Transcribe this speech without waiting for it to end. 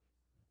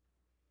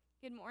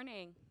Good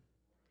morning.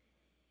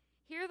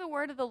 Hear the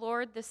word of the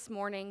Lord this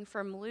morning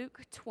from Luke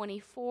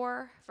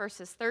 24,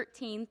 verses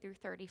 13 through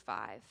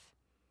 35.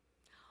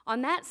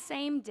 On that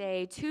same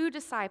day, 2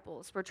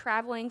 disciples were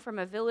traveling from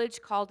a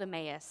village called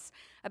Emmaus,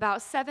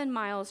 about 7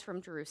 miles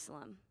from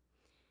Jerusalem.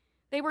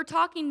 They were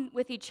talking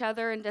with each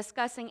other and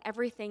discussing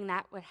everything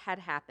that had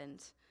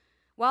happened.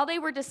 While they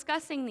were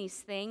discussing these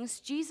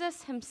things,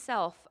 Jesus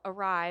himself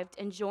arrived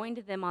and joined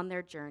them on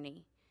their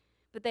journey,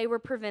 but they were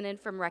prevented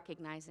from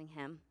recognizing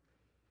him.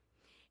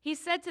 He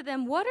said to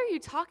them, "What are you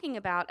talking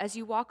about as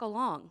you walk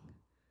along?"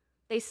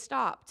 They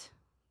stopped,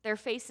 their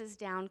faces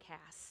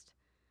downcast.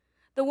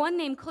 The one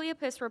named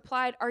Cleopas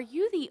replied, "Are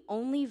you the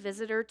only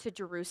visitor to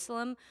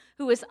Jerusalem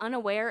who is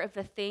unaware of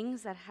the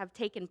things that have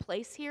taken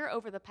place here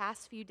over the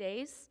past few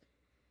days?"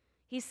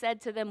 He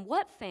said to them,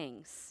 "What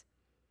things?"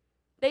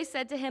 They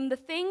said to him, "The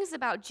things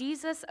about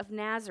Jesus of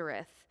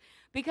Nazareth.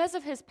 Because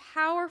of his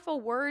powerful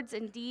words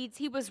and deeds,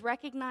 he was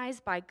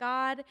recognized by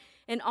God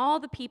and all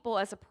the people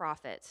as a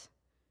prophet.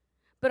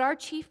 But our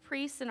chief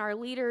priests and our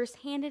leaders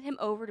handed him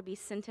over to be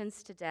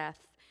sentenced to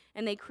death,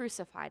 and they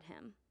crucified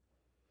him.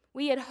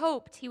 We had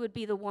hoped he would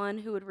be the one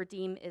who would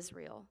redeem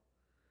Israel.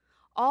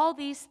 All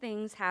these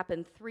things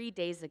happened 3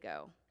 days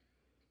ago.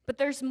 But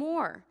there's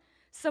more.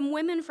 Some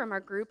women from our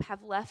group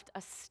have left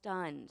us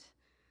stunned.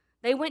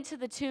 They went to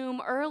the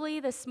tomb early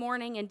this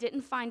morning and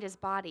didn't find his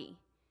body.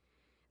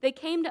 They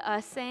came to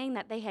us saying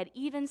that they had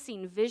even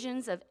seen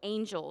visions of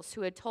angels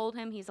who had told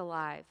him he's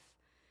alive.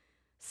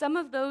 Some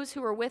of those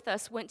who were with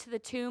us went to the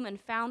tomb and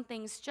found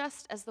things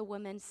just as the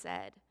women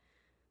said.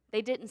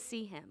 They didn't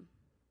see him."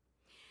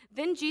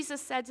 Then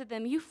Jesus said to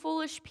them, "You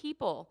foolish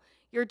people,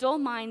 your dull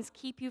minds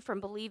keep you from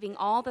believing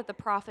all that the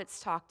prophets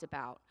talked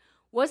about.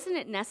 Wasn't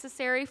it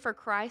necessary for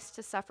Christ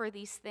to suffer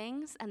these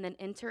things and then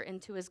enter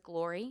into his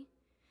glory?"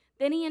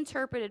 Then he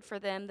interpreted for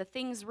them the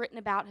things written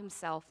about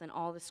himself in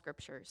all the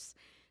scriptures,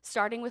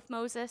 starting with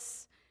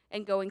Moses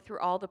and going through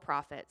all the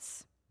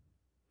prophets.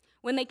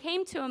 When they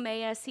came to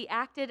Emmaus, he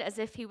acted as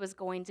if he was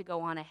going to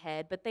go on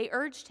ahead, but they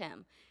urged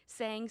him,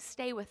 saying,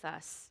 "Stay with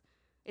us.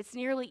 It's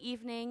nearly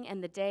evening,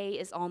 and the day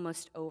is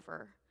almost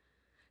over."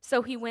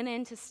 So he went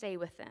in to stay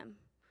with them.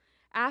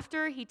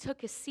 After he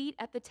took a seat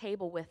at the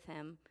table with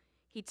him,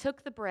 he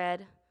took the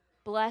bread,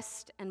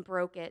 blessed and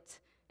broke it,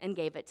 and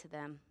gave it to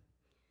them.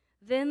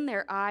 Then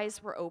their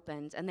eyes were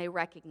opened, and they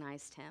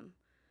recognized him,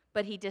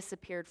 but he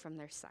disappeared from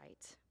their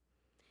sight.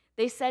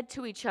 They said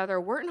to each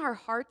other, "Weren't our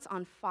hearts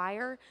on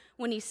fire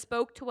when he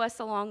spoke to us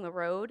along the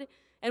road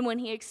and when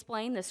he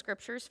explained the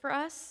scriptures for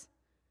us?"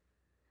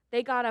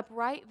 They got up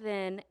right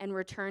then and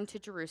returned to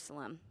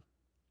Jerusalem.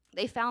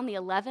 They found the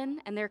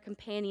 11 and their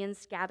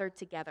companions gathered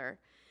together.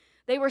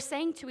 They were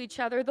saying to each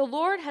other, "The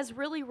Lord has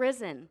really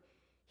risen.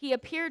 He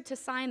appeared to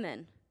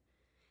Simon."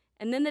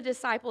 And then the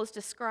disciples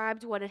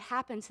described what had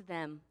happened to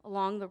them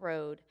along the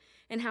road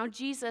and how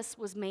Jesus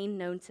was made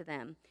known to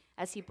them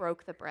as he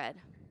broke the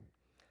bread.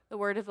 The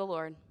word of the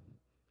Lord.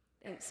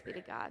 Thanks be to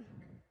God.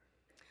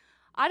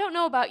 I don't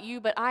know about you,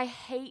 but I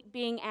hate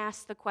being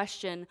asked the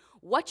question,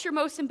 "What's your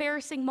most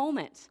embarrassing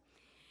moment?"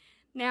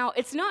 Now,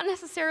 it's not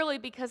necessarily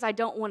because I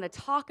don't want to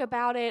talk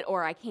about it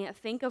or I can't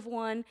think of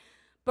one,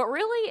 but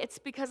really it's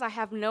because I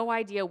have no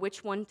idea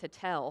which one to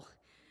tell.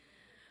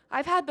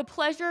 I've had the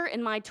pleasure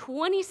in my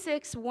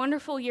 26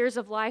 wonderful years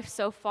of life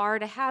so far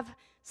to have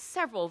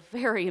several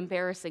very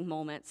embarrassing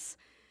moments.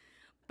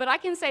 But I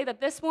can say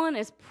that this one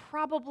is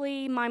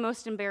probably my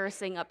most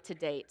embarrassing up to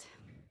date.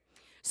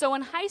 So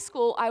in high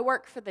school, I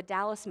worked for the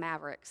Dallas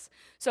Mavericks.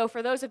 So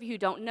for those of you who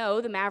don't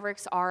know, the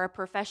Mavericks are a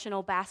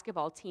professional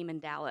basketball team in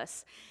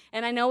Dallas.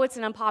 And I know it's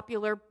an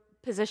unpopular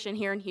position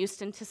here in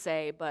Houston to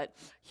say, but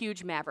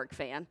huge Maverick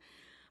fan.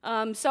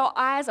 So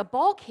as a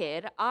ball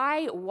kid,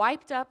 I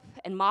wiped up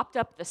and mopped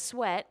up the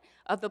sweat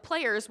of the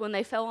players when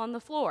they fell on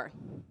the floor.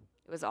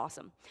 It was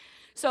awesome.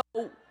 So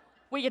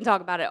we can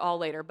talk about it all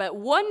later. But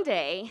one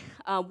day,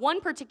 one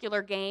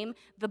particular game,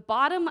 the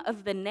bottom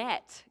of the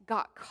net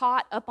got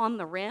caught up on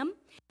the rim,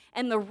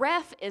 and the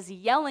ref is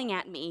yelling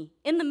at me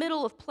in the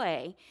middle of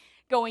play,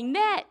 going,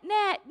 "Net,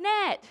 net,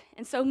 net."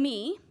 And so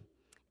me,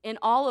 in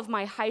all of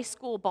my high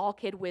school ball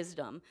kid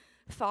wisdom,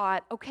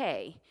 thought,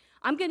 okay,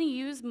 I'm going to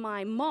use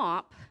my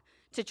mop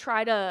to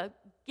try to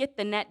get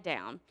the net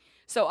down.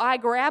 So I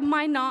grab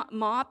my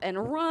mop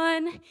and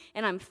run,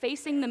 and I'm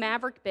facing the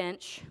Maverick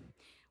bench,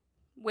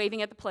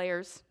 waving at the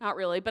players, not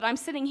really, but I'm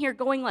sitting here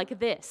going like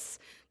this,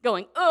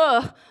 going,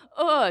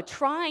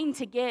 trying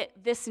to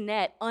get this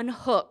net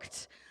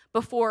unhooked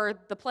before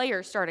the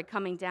players started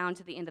coming down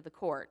to the end of the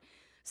court.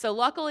 So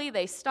luckily,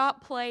 they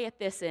stopped play at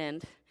this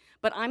end,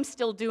 but I'm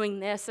still doing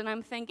this, and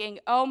I'm thinking,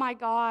 oh my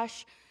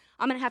gosh,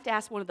 I'm going to have to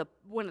ask one of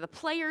the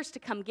players to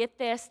come get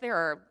this. There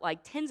are like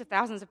tens of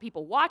thousands of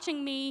people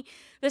watching me.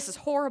 This is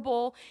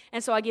horrible.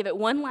 And so I give it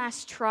one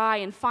last try,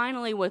 and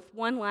finally, with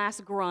one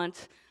last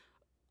grunt,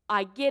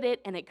 I get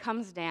it, and it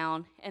comes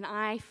down, and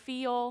I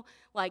feel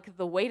like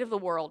the weight of the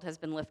world has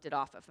been lifted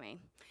off of me.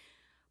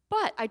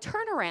 But I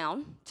turn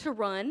around to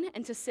run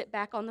and to sit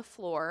back on the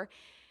floor,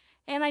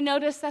 and I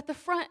notice that the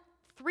front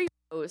 3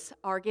 rows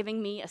are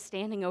giving me a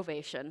standing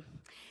ovation.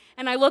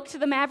 And I look to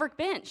the Maverick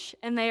bench,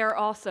 and they are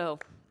also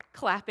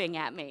clapping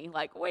at me,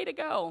 like, way to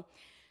go.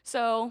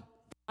 So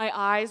my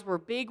eyes were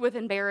big with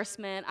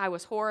embarrassment. I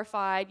was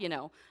horrified.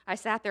 I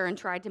sat there and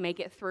tried to make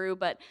it through,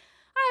 but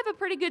I have a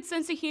pretty good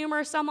sense of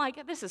humor, so I'm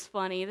like, this is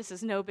funny. This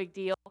is no big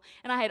deal.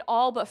 And I had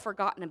all but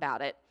forgotten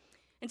about it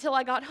until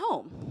I got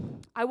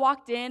home. I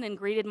walked in and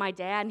greeted my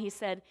dad, and he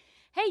said,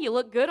 "Hey, you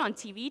look good on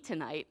TV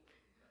tonight."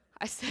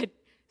 I said,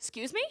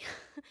 "Excuse me?"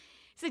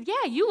 He said,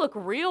 "Yeah, you look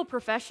real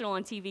professional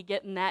on TV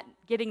getting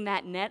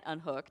that net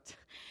unhooked."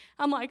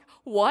 I'm like,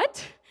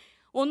 "What?"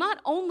 Well,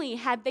 not only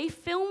had they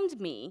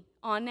filmed me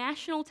on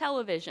national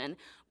television,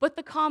 but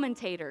the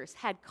commentators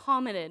had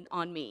commented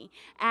on me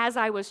as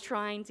I was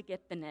trying to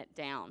get the net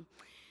down.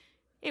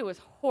 It was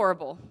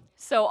horrible.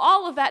 So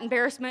all of that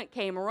embarrassment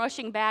came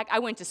rushing back. I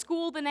went to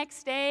school the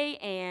next day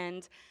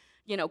and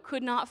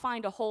could not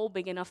find a hole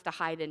big enough to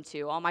hide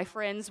into. All my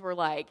friends were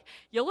like,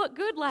 "You look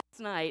good last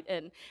night."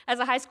 And as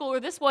a high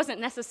schooler, this wasn't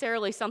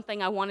necessarily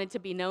something I wanted to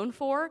be known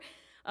for.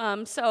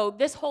 So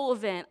this whole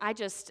event,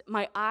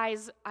 my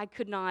eyes, I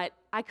could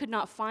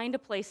not find a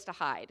place to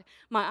hide.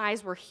 My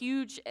eyes were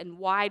huge and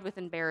wide with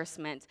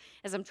embarrassment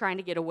as I'm trying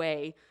to get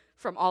away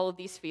from all of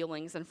these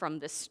feelings and from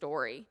this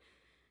story.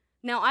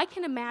 Now, I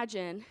can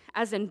imagine,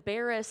 as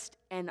embarrassed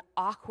and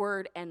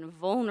awkward and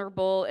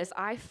vulnerable as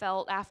I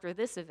felt after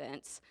this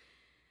event,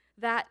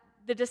 that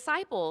the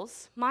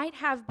disciples might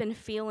have been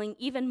feeling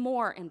even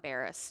more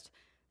embarrassed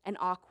and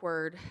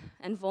awkward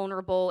and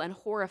vulnerable and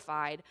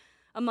horrified,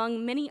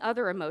 among many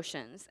other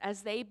emotions,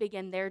 as they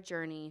begin their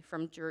journey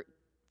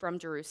from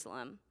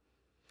Jerusalem.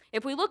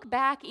 If we look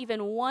back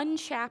even one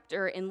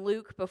chapter in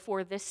Luke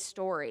before this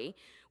story,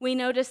 we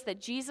notice that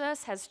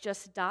Jesus has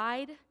just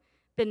died,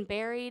 been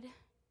buried,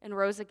 and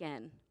rose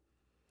again.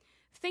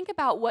 Think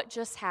about what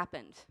just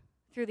happened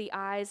through the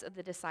eyes of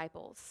the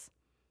disciples.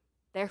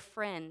 Their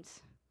friend,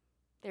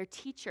 their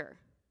teacher,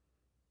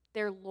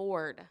 their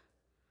Lord,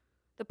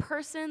 the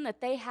person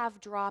that they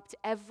have dropped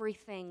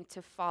everything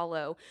to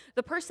follow,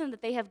 the person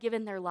that they have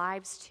given their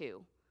lives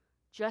to,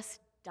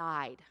 just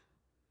died.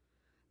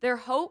 Their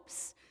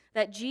hopes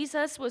that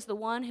Jesus was the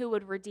one who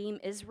would redeem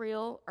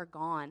Israel are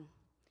gone.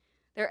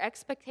 Their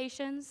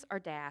expectations are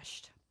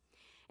dashed.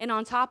 And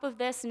on top of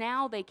this,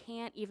 now they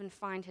can't even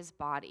find his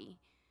body.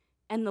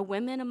 And the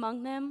women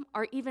among them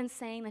are even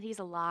saying that he's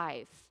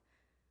alive.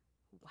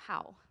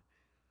 Wow,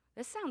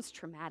 this sounds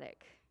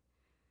traumatic.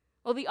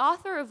 Well, the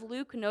author of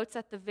Luke notes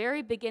at the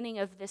very beginning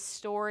of this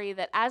story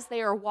that as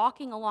they are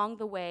walking along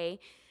the way,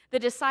 the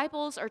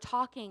disciples are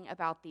talking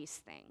about these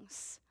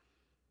things.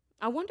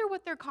 I wonder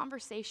what their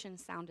conversation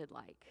sounded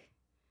like.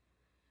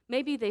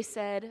 Maybe they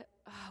said,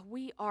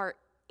 "We are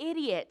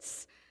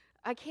idiots.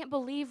 I can't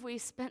believe we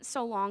spent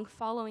so long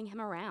following him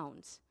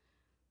around."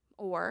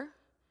 Or,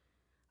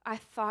 "I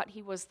thought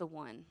he was the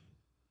one,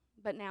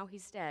 but now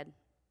he's dead."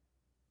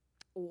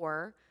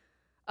 Or,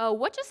 "Oh,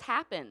 what just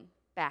happened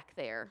back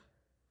there?"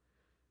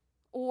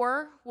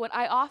 Or what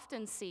I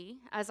often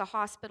see as a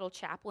hospital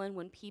chaplain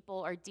when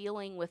people are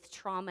dealing with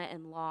trauma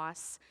and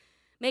loss,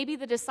 maybe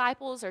the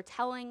disciples are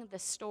telling the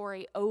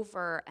story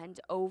over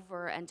and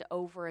over and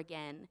over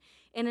again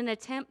in an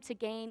attempt to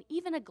gain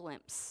even a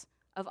glimpse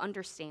of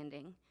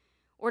understanding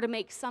or to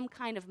make some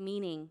kind of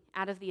meaning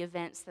out of the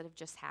events that have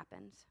just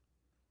happened.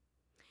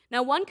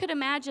 Now, one could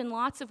imagine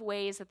lots of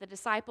ways that the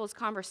disciples'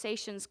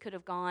 conversations could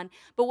have gone,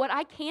 but what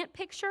I can't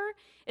picture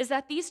is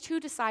that these two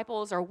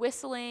disciples are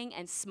whistling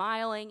and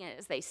smiling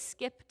as they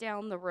skip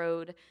down the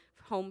road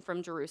home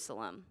from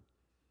Jerusalem.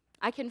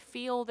 I can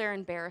feel their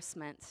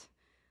embarrassment,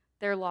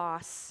 their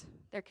loss,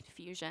 their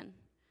confusion.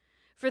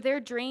 For their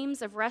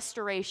dreams of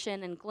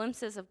restoration and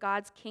glimpses of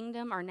God's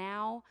kingdom are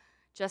now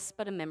just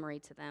but a memory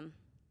to them.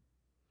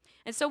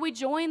 And so we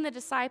join the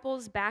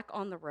disciples back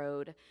on the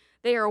road.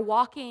 They are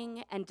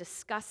walking and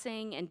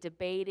discussing and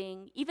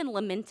debating, even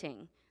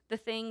lamenting the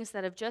things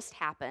that have just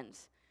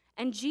happened.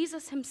 And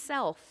Jesus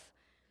himself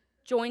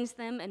joins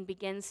them and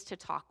begins to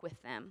talk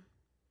with them.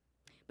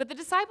 But the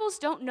disciples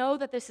don't know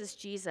that this is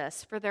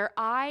Jesus, for their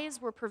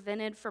eyes were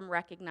prevented from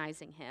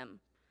recognizing him.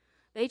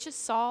 They just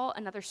saw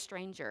another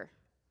stranger.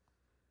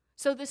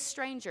 So this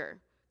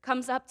stranger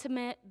comes up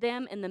to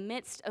them in the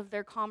midst of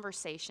their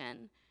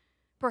conversation,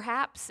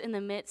 perhaps in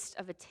the midst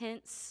of a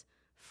tense,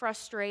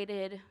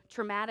 frustrated,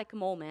 traumatic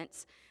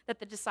moment that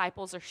the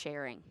disciples are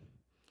sharing.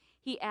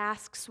 He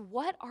asks,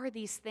 "What are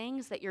these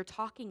things that you're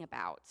talking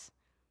about?"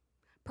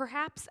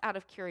 Perhaps out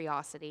of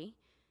curiosity,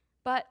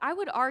 but I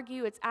would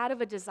argue it's out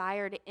of a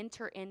desire to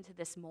enter into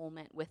this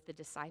moment with the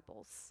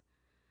disciples.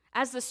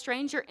 As the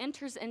stranger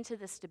enters into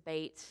this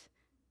debate,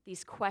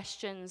 these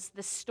questions,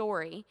 this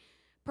story,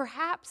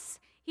 perhaps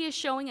he is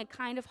showing a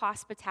kind of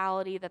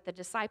hospitality that the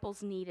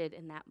disciples needed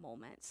in that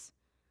moment.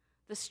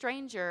 The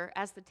stranger,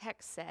 as the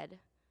text said,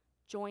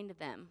 joined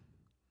them.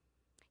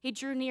 He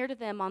drew near to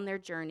them on their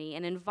journey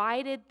and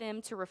invited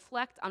them to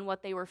reflect on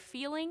what they were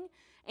feeling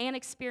and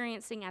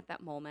experiencing at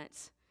that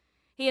moment.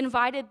 He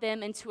invited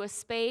them into a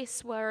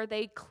space where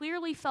they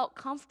clearly felt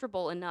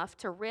comfortable enough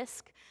to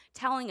risk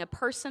telling a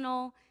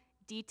personal,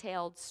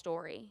 detailed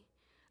story.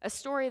 A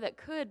story that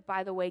could,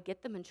 by the way,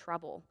 get them in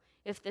trouble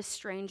if this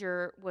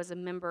stranger was a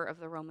member of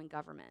the Roman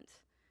government.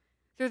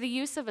 Through the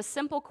use of a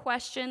simple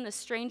question, the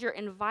stranger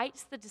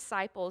invites the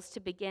disciples to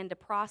begin to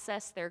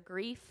process their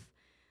grief,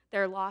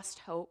 their lost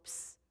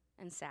hopes,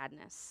 and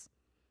sadness.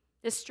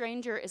 The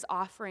stranger is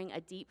offering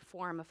a deep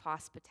form of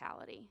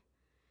hospitality.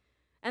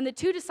 And the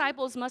two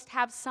disciples must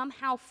have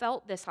somehow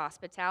felt this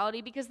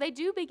hospitality because they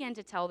do begin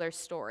to tell their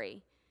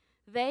story.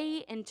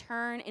 They, in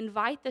turn,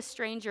 invite the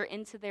stranger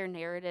into their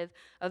narrative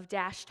of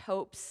dashed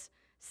hopes,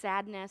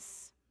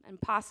 sadness, and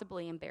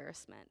possibly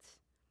embarrassment.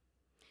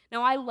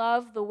 Now, I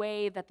love the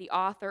way that the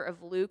author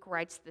of Luke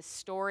writes this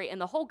story,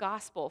 and the whole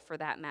gospel for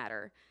that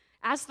matter.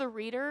 As the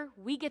reader,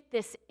 we get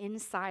this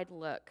inside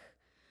look.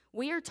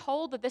 We are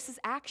told that this is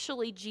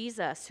actually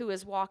Jesus who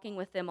is walking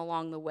with them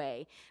along the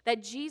way,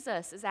 that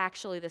Jesus is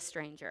actually the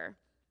stranger.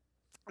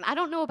 And I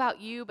don't know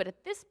about you, but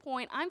at this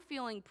point, I'm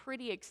feeling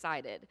pretty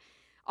excited.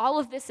 All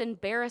of this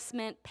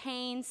embarrassment,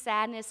 pain,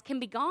 sadness can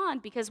be gone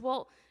because,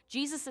 well,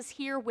 Jesus is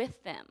here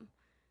with them.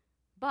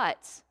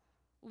 But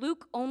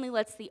Luke only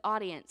lets the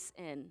audience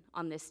in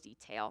on this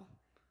detail.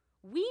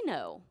 We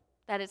know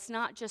that it's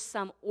not just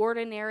some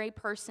ordinary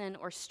person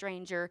or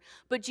stranger,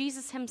 but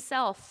Jesus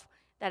himself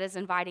that is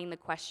inviting the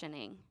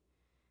questioning.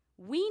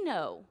 We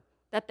know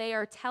that they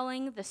are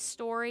telling the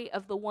story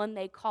of the one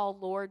they call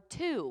Lord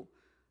to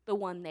the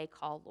one they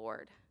call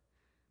Lord.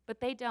 But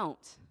they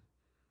don't.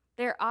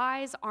 Their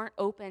eyes aren't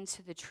open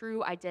to the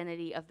true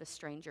identity of the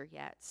stranger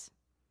yet.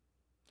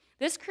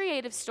 This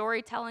creative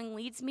storytelling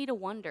leads me to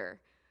wonder,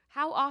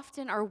 how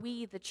often are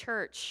we, the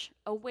church,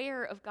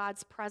 aware of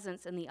God's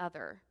presence in the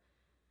other?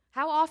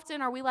 How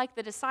often are we like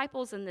the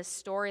disciples in this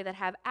story that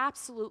have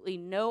absolutely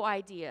no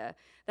idea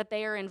that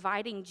they are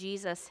inviting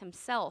Jesus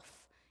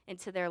himself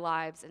into their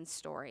lives and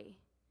story?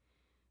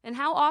 And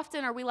how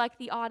often are we like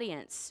the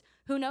audience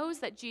who knows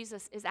that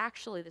Jesus is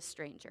actually the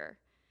stranger,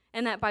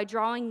 and that by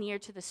drawing near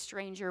to the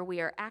stranger, we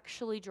are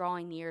actually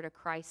drawing near to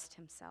Christ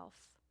himself?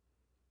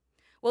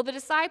 Well, the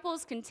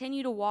disciples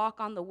continue to walk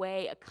on the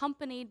way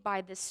accompanied by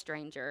this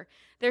stranger.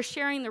 They're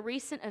sharing the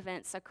recent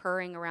events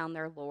occurring around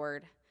their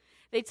Lord.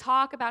 They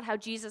talk about how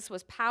Jesus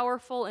was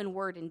powerful in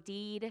word and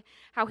deed,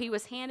 how he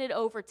was handed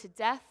over to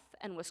death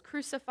and was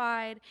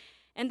crucified,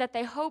 and that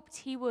they hoped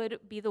he would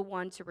be the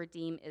one to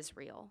redeem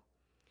Israel.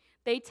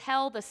 They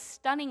tell the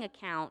stunning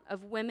account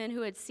of women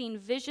who had seen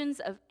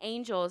visions of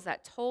angels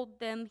that told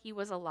them he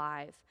was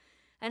alive,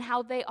 and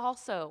how they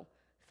also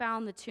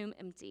found the tomb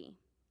empty.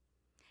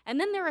 And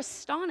then they're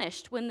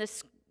astonished when the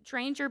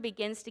stranger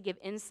begins to give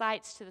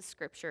insights to the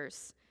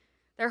scriptures.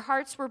 Their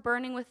hearts were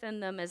burning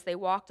within them as they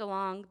walked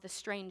along the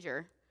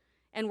stranger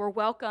and were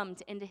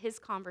welcomed into his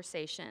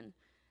conversation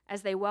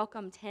as they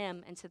welcomed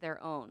him into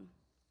their own.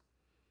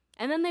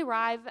 And then they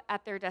arrive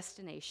at their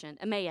destination,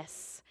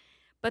 Emmaus,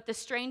 but the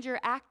stranger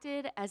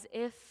acted as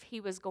if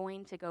he was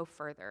going to go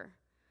further.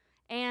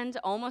 And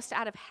almost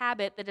out of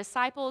habit, the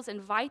disciples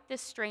invite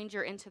this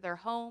stranger into their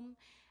home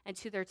and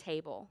to their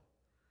table.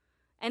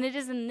 And it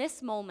is in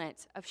this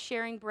moment of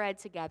sharing bread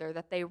together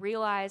that they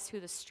realize who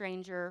the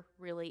stranger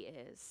really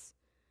is.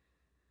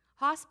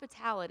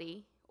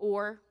 Hospitality,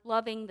 or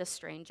loving the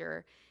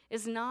stranger,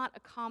 is not a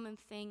common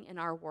thing in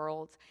our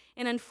world.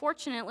 And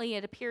unfortunately,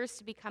 it appears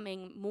to be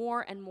becoming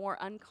more and more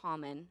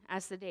uncommon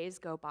as the days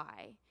go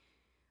by.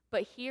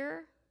 But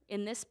here,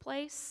 in this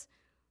place,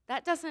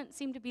 that doesn't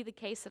seem to be the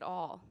case at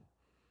all.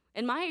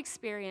 In my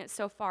experience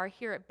so far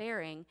here at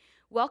Bering,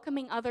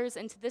 welcoming others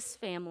into this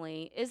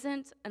family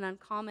isn't an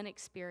uncommon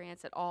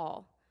experience at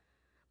all.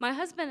 My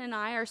husband and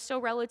I are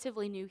still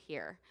relatively new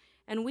here,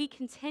 and we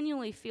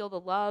continually feel the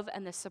love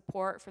and the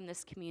support from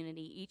this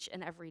community each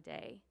and every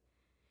day.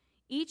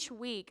 Each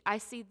week, I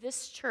see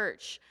this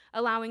church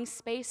allowing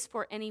space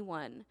for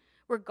anyone,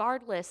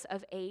 regardless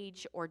of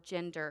age or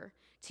gender,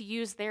 to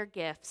use their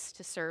gifts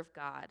to serve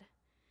God.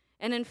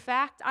 And in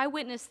fact, I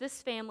witness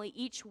this family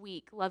each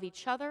week love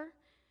each other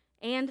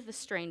and the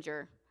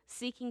stranger,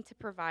 seeking to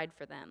provide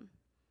for them.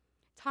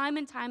 Time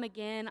and time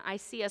again, I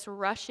see us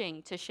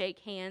rushing to shake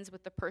hands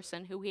with the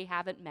person who we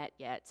haven't met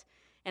yet,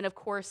 and of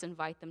course,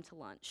 invite them to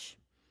lunch.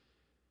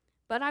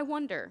 But I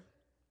wonder,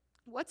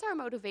 what's our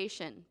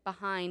motivation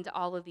behind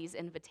all of these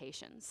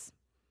invitations?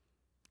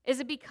 Is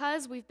it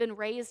because we've been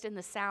raised in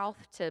the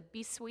South to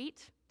be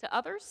sweet to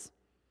others?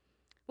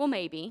 Well,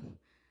 maybe.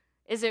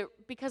 Is it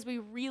because we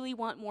really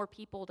want more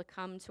people to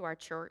come to our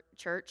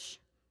church?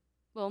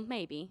 Well,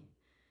 maybe.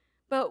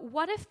 But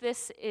what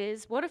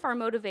if our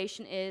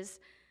motivation is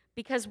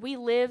because we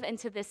live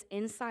into this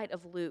insight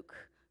of Luke,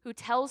 who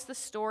tells the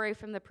story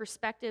from the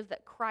perspective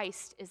that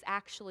Christ is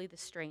actually the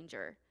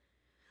stranger?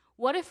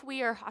 What if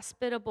we are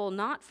hospitable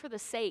not for the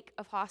sake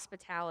of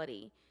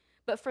hospitality,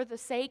 but for the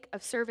sake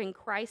of serving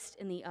Christ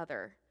in the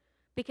other?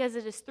 Because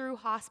it is through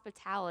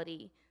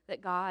hospitality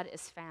that God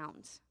is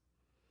found.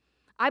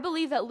 I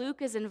believe that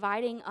Luke is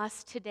inviting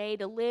us today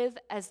to live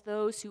as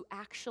those who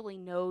actually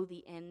know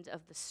the end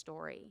of the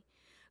story.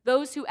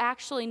 Those who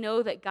actually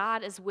know that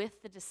God is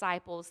with the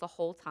disciples the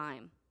whole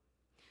time.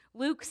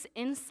 Luke's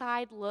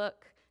inside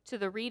look to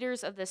the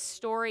readers of this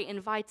story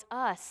invites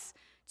us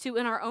to,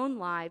 in our own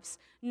lives,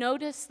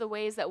 notice the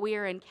ways that we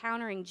are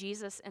encountering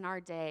Jesus in our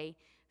day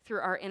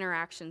through our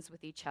interactions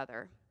with each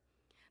other.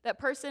 That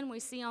person we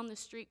see on the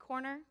street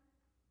corner,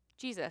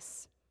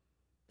 Jesus.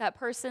 That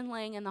person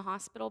laying in the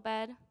hospital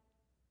bed,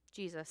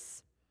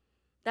 Jesus.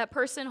 That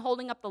person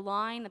holding up the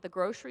line at the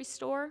grocery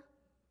store,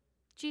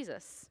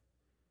 Jesus.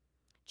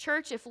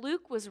 Church, if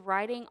Luke was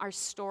writing our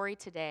story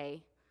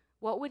today,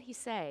 what would he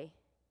say?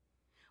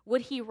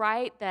 Would he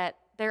write that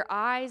their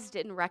eyes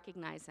didn't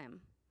recognize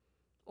him?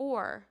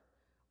 Or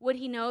would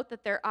he note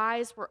that their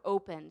eyes were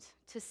opened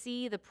to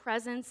see the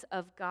presence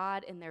of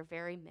God in their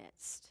very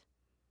midst?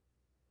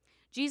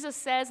 Jesus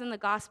says in the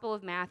Gospel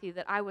of Matthew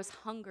that I was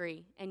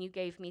hungry and you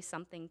gave me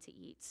something to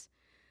eat.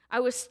 I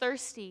was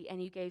thirsty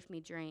and you gave me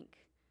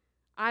drink.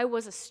 I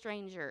was a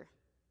stranger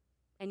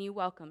and you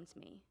welcomed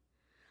me.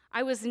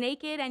 I was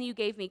naked and you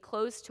gave me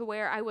clothes to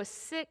wear. I was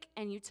sick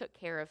and you took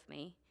care of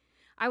me.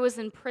 I was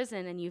in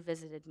prison and you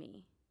visited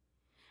me.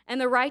 And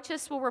the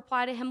righteous will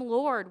reply to him,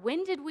 Lord,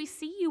 when did we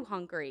see you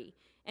hungry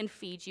and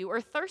feed you,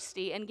 or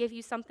thirsty and give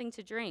you something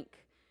to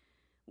drink?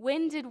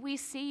 When did we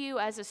see you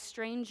as a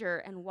stranger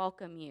and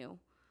welcome you,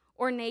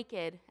 or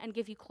naked and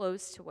give you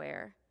clothes to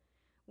wear?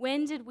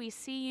 When did we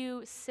see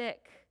you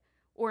sick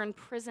or in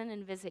prison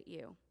and visit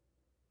you?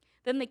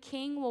 Then the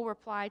king will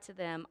reply to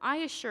them, I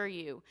assure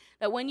you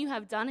that when you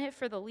have done it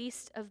for the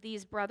least of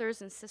these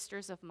brothers and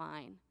sisters of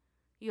mine,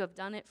 you have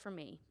done it for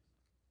me.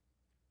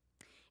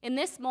 In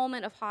this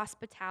moment of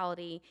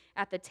hospitality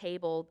at the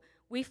table,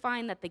 we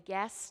find that the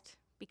guest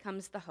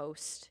becomes the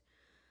host,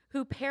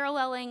 who,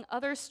 paralleling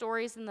other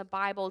stories in the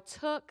Bible,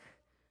 took,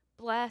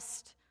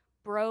 blessed,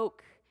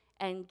 broke,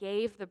 and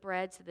gave the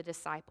bread to the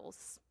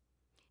disciples.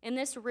 In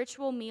this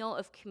ritual meal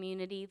of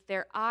community,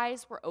 their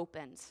eyes were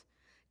opened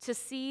to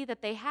see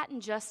that they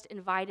hadn't just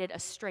invited a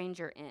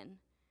stranger in,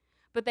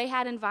 but they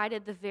had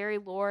invited the very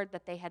Lord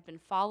that they had been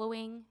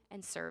following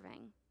and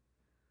serving.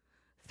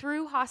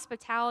 Through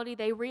hospitality,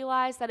 they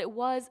realized that it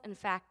was, in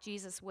fact,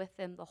 Jesus with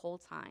them the whole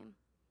time.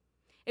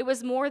 It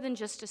was more than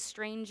just a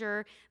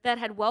stranger that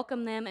had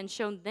welcomed them and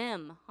shown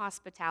them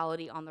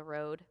hospitality on the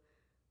road,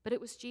 but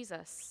it was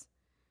Jesus.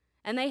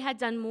 And they had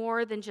done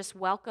more than just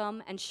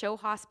welcome and show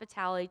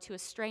hospitality to a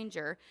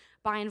stranger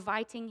by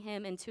inviting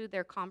him into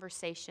their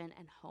conversation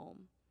and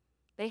home.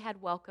 They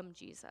had welcomed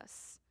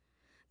Jesus.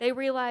 They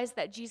realized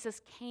that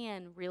Jesus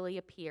can really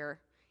appear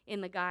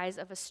in the guise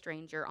of a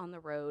stranger on the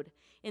road,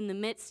 in the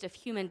midst of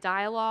human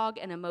dialogue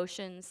and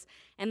emotions,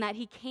 and that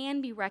he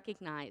can be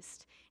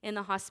recognized in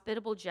the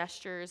hospitable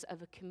gestures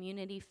of a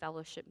community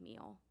fellowship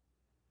meal.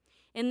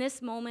 In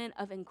this moment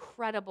of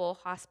incredible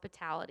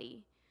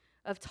hospitality,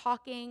 of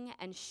talking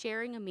and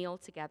sharing a meal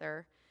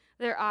together,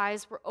 their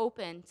eyes were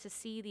open to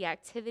see the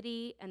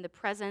activity and the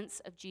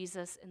presence of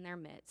Jesus in their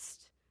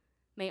midst.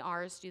 May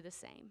ours do the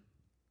same.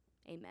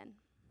 Amen.